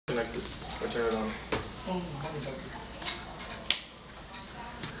Or turn it on.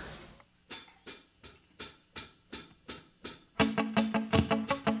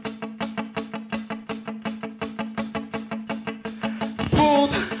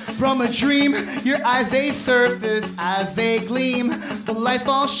 Pulled from a dream, your eyes they surface as they gleam. The light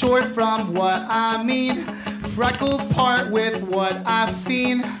falls short from what I mean. Freckles part with what I've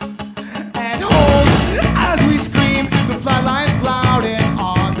seen. And hold as we scream. The fly line's loud and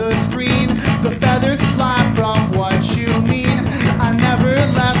on the screen. The feathers fly from what you mean. I never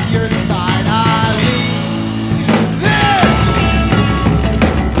left your side, I leave this.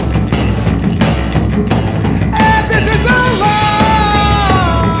 And this is a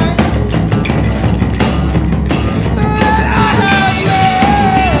lie that I have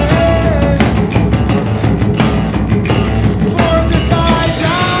lived. For this I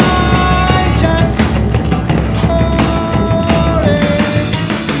die just holding.